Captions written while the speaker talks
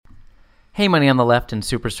Hey, Money on the Left and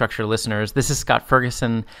Superstructure listeners. This is Scott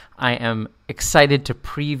Ferguson. I am excited to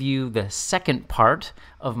preview the second part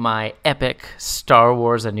of my epic Star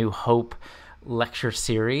Wars A New Hope lecture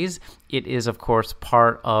series. It is, of course,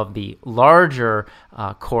 part of the larger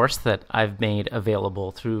course that I've made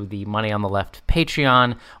available through the Money on the Left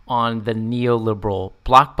Patreon on the neoliberal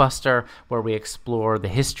blockbuster, where we explore the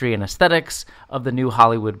history and aesthetics of the new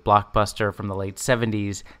Hollywood blockbuster from the late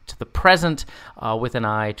 70s to the present, with an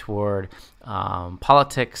eye toward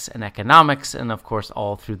politics and economics, and of course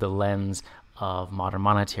all through the lens of modern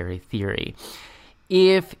monetary theory.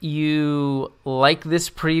 If you like this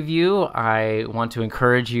preview, I want to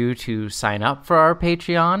encourage you to sign up for our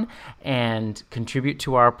Patreon and contribute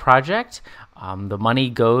to our project. The money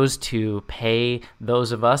goes to pay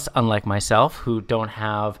those of us, unlike myself, who don't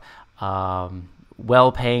have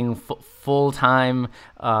well-paying full-time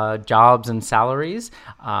jobs and salaries,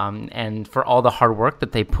 and for all the hard work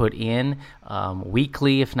that they put in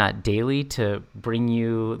weekly, if not daily, to bring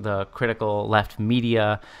you the critical left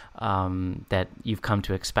media that you've come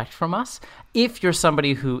to expect from us. If you're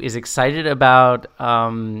somebody who is excited about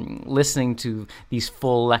listening to these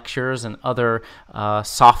full lectures and other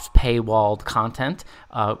soft paywalled content,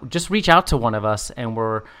 just reach out to one of us, and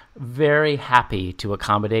we're very happy to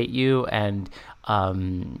accommodate you and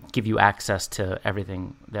give you access to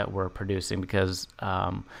everything that we're producing, because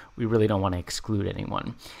we really don't want to exclude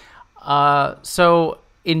anyone. So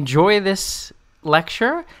enjoy this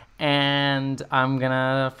lecture, and I'm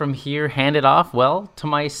gonna, from here, hand it off, to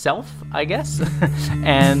myself, I guess,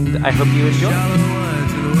 and I hope you enjoy.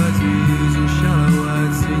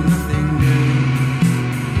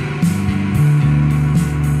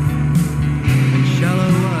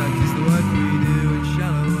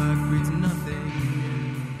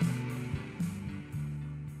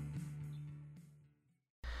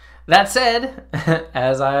 That said,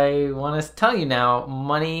 as I want to tell you now,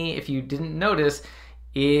 money, if you didn't notice,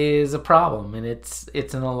 is a problem, and it's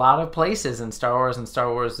in a lot of places in Star Wars, and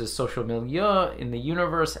Star Wars is social milieu, in the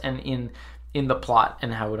universe, and in the plot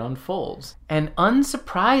and how it unfolds. And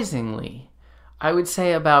unsurprisingly, I would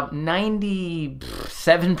say about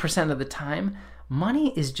 97% of the time,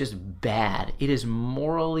 money is just bad. It is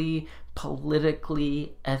morally,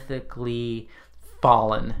 politically, ethically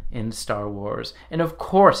fallen in Star Wars. And of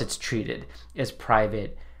course it's treated as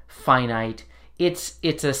private, finite. It's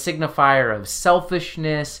a signifier of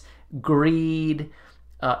selfishness, greed,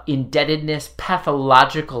 indebtedness,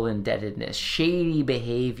 pathological indebtedness, shady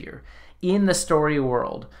behavior. In the story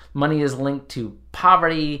world, money is linked to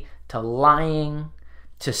poverty, to lying,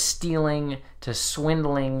 to stealing, to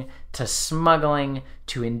swindling, to smuggling,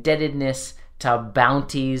 to indebtedness, to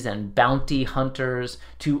bounties and bounty hunters,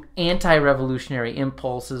 to anti-revolutionary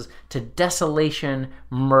impulses, to desolation,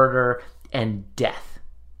 murder, and death.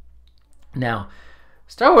 Now,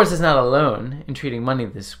 Star Wars is not alone in treating money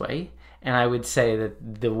this way, and I would say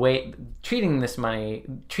that the way treating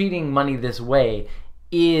money this way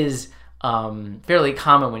is fairly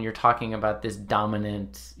common when you're talking about this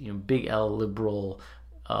dominant, big L liberal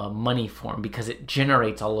money form, because it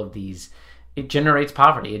generates all of these. It generates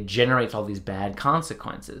poverty. It generates all these bad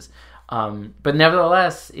consequences. But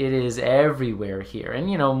nevertheless, it is everywhere here. And,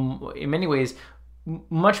 in many ways,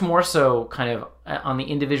 much more so kind of on the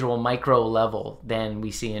individual micro level than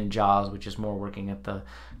we see in Jaws, which is more working at the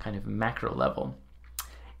kind of macro level.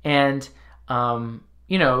 And,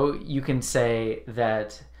 you can say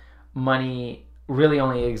that money really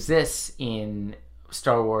only exists in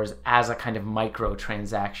Star Wars as a kind of micro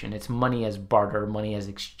transaction. It's money as barter, money as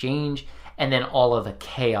exchange, and then all of the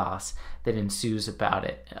chaos that ensues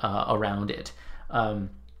around it.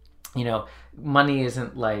 Money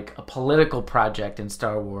isn't like a political project in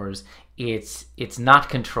Star Wars. It's not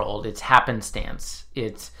controlled. It's happenstance.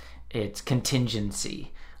 It's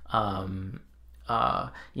contingency. And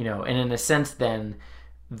in a sense, then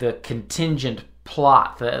the contingent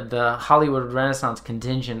plot, the Hollywood Renaissance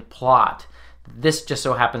contingent plot, this just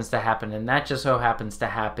so happens to happen and that just so happens to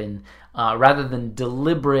happen, rather than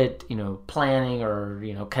deliberate, planning or,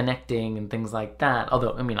 connecting and things like that.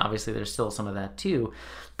 Although, obviously there's still some of that too.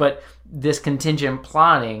 But this contingent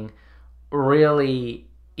plotting really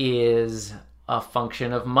is a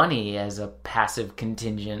function of money as a passive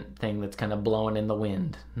contingent thing that's kind of blowing in the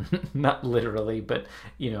wind. Not literally, but,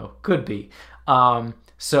 could be.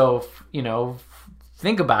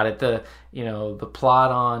 Think about it. The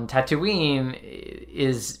plot on Tatooine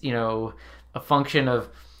is, a function of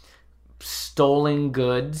stolen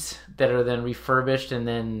goods that are then refurbished, and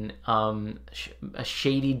then a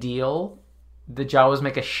shady deal. The Jawas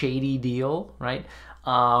make a shady deal, right?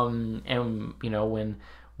 And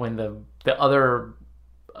when the other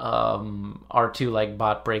R2 like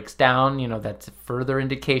bot breaks down, that's a further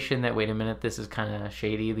indication that, wait a minute, this is kind of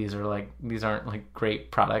shady. These aren't like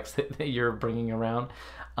great products that you're bringing around.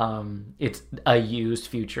 It's a used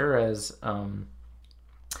future, as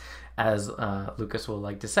Lucas will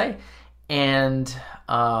like to say. And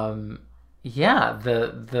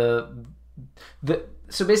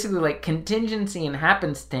so basically, like, contingency and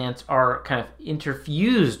happenstance are kind of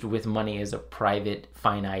interfused with money as a private,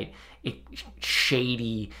 finite,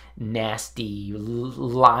 shady, nasty,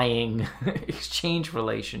 lying exchange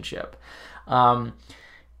relationship.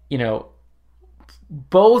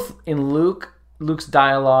 Both in Luke's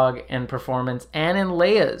dialogue and performance, and in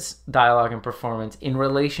Leia's dialogue and performance in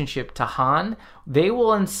relationship to Han, they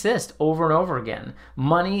will insist over and over again,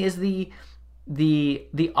 money is the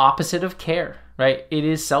opposite of care, right? It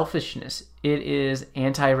is selfishness. It is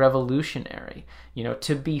anti-revolutionary.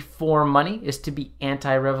 To be for money is to be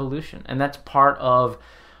anti-revolution. And that's part of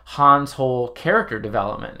Han's whole character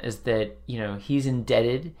development, is that, he's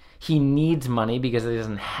indebted. He needs money because he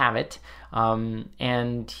doesn't have it.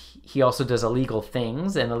 And he also does illegal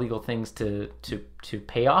things to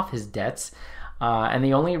pay off his debts. And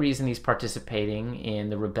the only reason he's participating in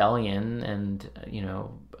the rebellion and,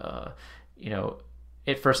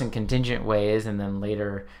 at first in contingent ways, and then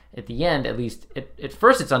later at the end, at least at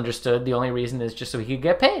first it's understood, the only reason is just so he could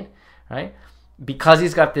get paid, right? Because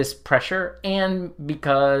he's got this pressure, and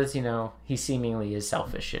because, he seemingly is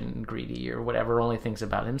selfish and greedy or whatever, only thinks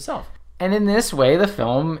about himself. And in this way, the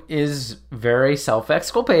film is very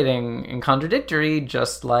self-exculpating and contradictory,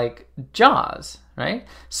 just like Jaws, right?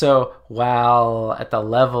 So while at the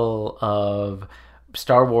level of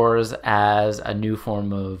Star Wars as a new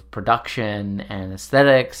form of production and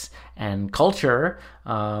aesthetics and culture,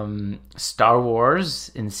 Star Wars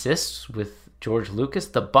insists with George Lucas,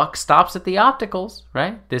 the buck stops at the opticals,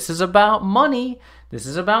 right? This is about money. This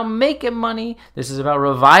is about making money. This is about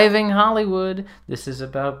reviving Hollywood. This is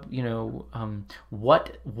about,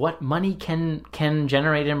 what money can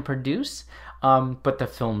generate and produce. But the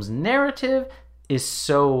film's narrative is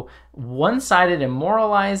so one-sided and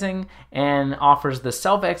moralizing, and offers the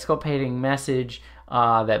self-exculpating message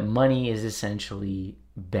that money is essentially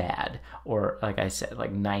bad, or, like I said,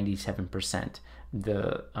 like 97%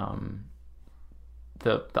 the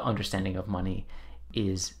understanding of money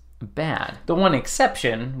is bad. The one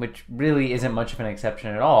exception, which really isn't much of an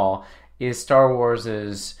exception at all, is Star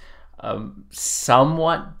Wars's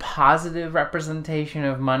somewhat positive representation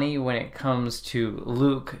of money when it comes to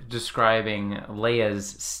Luke describing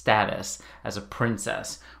Leia's status as a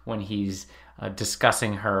princess when he's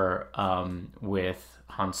discussing her with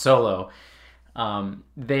Han Solo.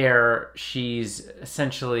 There, she's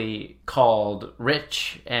essentially called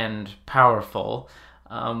rich and powerful.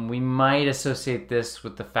 We might associate this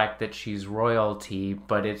with the fact that she's royalty,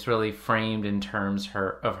 but it's really framed in terms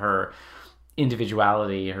of her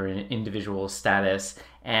individuality, her individual status.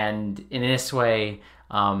 And in this way,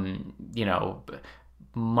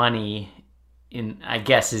 money, I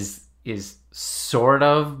guess, is sort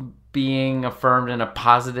of being affirmed in a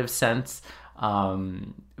positive sense.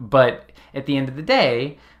 But at the end of the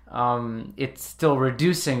day, it's still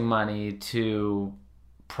reducing money to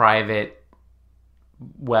private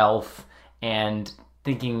wealth and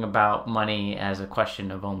thinking about money as a question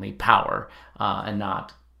of only power and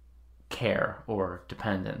not care or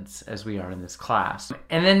dependence, as we are in this class.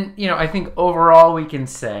 And then, I think overall we can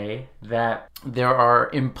say that there are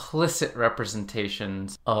implicit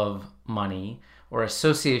representations of money or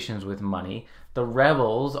associations with money. The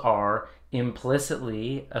rebels are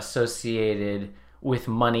implicitly associated with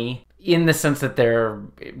money in the sense that they're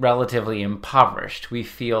relatively impoverished. We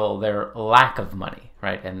feel their lack of money,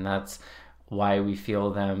 right? And that's why we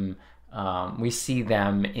feel them, we see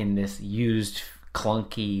them in this used,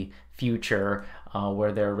 clunky future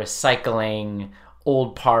where they're recycling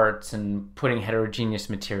old parts and putting heterogeneous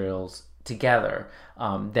materials together.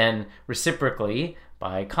 Then reciprocally,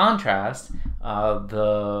 by contrast,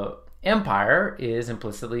 the Empire is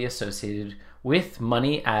implicitly associated with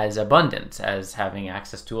money as abundance, as having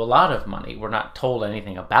access to a lot of money. We're not told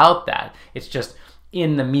anything about that. It's just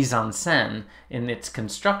in the mise-en-scène, in its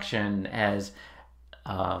construction as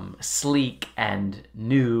sleek and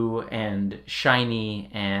new and shiny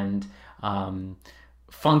and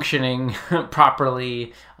functioning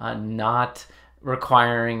properly, not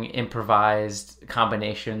requiring improvised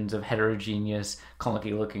combinations of heterogeneous,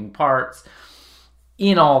 clunky-looking parts.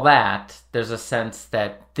 In all that, there's a sense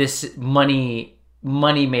that this money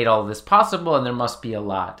made all this possible, and there must be a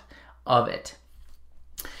lot of it.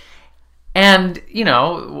 And,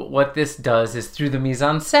 what this does is, through the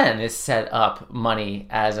mise-en-scène, is set up money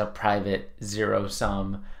as a private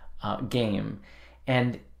zero-sum game.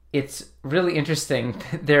 And it's really interesting.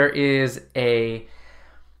 There is a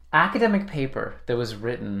academic paper that was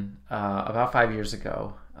written about 5 years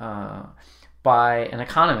ago by an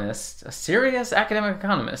economist, a serious academic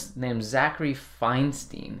economist named Zachary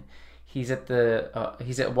Feinstein. He's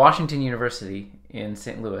at Washington University in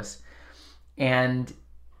St. Louis, and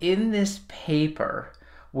in this paper,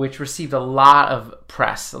 which received a lot of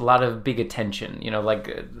press, a lot of big attention,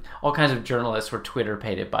 all kinds of journalists were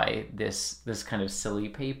Twitter-pated by this kind of silly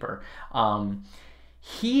paper.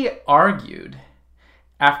 He argued,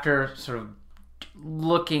 after sort of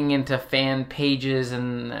looking into fan pages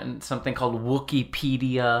and something called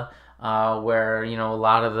Wikipedia, where a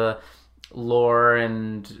lot of the lore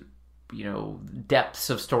and depths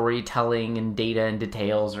of storytelling and data and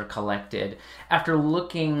details are collected. After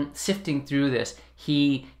sifting through this,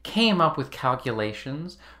 he came up with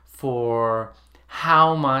calculations for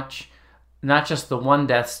how much, not just the one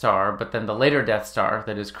Death Star, but then the later Death Star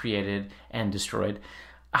that is created and destroyed,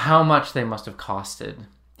 how much they must have costed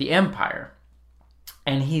the Empire.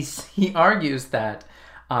 And he argues that,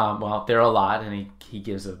 they're a lot, and he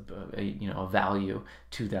gives a value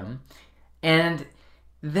to them. And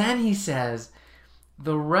then he says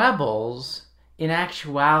the rebels, in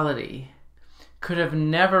actuality, could have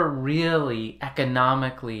never really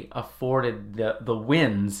economically afforded the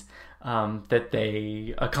wins that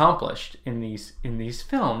they accomplished in these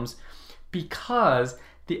films, because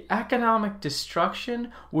the economic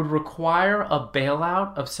destruction would require a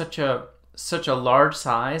bailout of such a large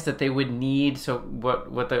size that they would need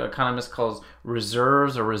what the economist calls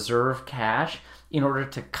reserves or reserve cash in order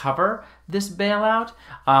to cover this bailout,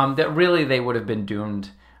 that really they would have been doomed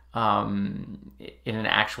in an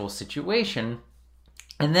actual situation.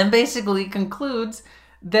 And then basically concludes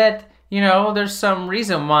that, there's some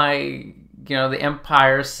reason why, the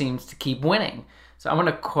Empire seems to keep winning. So I'm going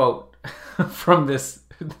to quote from this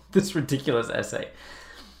ridiculous essay.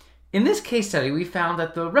 In this case study, we found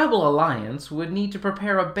that the Rebel Alliance would need to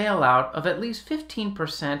prepare a bailout of at least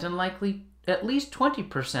 15% and likely at least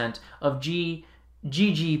 20% of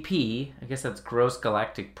GGP, I guess that's gross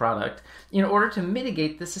galactic product, in order to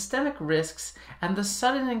mitigate the systemic risks and the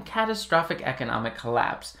sudden and catastrophic economic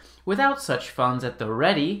collapse. Without such funds at the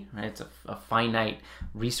ready, right, it's a finite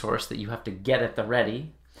resource that you have to get at the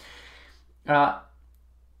ready,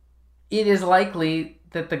 it is likely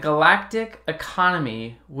that the galactic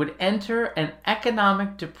economy would enter an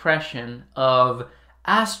economic depression of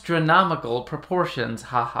astronomical proportions.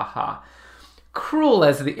 Ha ha ha. Cruel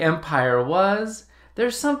as the Empire was,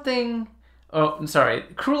 there's some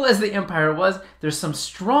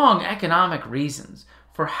strong economic reasons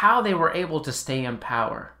for how they were able to stay in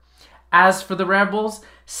power. As for the rebels,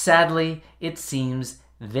 sadly, it seems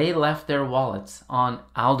they left their wallets on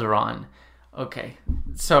Alderaan. Okay,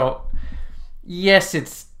 so yes,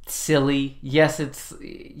 it's silly. Yes, it's,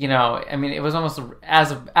 it was almost,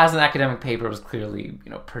 as an academic paper, it was clearly,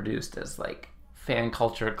 produced as like fan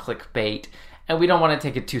culture clickbait, and we don't want to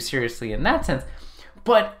take it too seriously in that sense.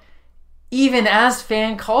 But even as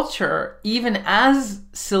fan culture, even as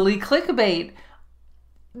silly clickbait,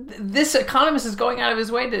 this economist is going out of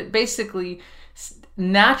his way to basically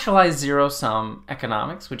naturalize zero-sum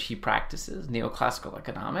economics, which he practices, neoclassical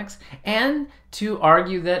economics, and to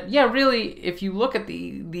argue that, really, if you look at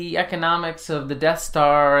the economics of the Death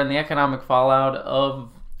Star and the economic fallout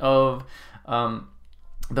of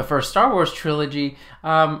the first Star Wars trilogy,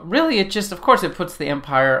 really it just, of course, it puts the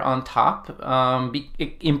Empire on top,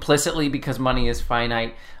 implicitly because money is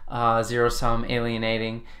finite, zero-sum,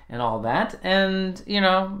 alienating, and all that. And,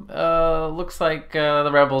 looks like the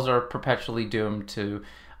rebels are perpetually doomed to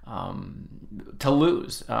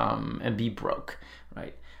lose and be broke,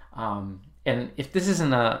 right? And if this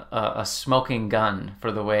isn't a smoking gun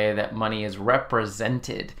for the way that money is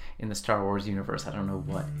represented in the Star Wars universe, I don't know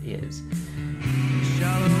what is.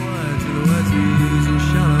 Shallow words are the words we use, and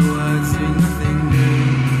shallow words mean nothing new.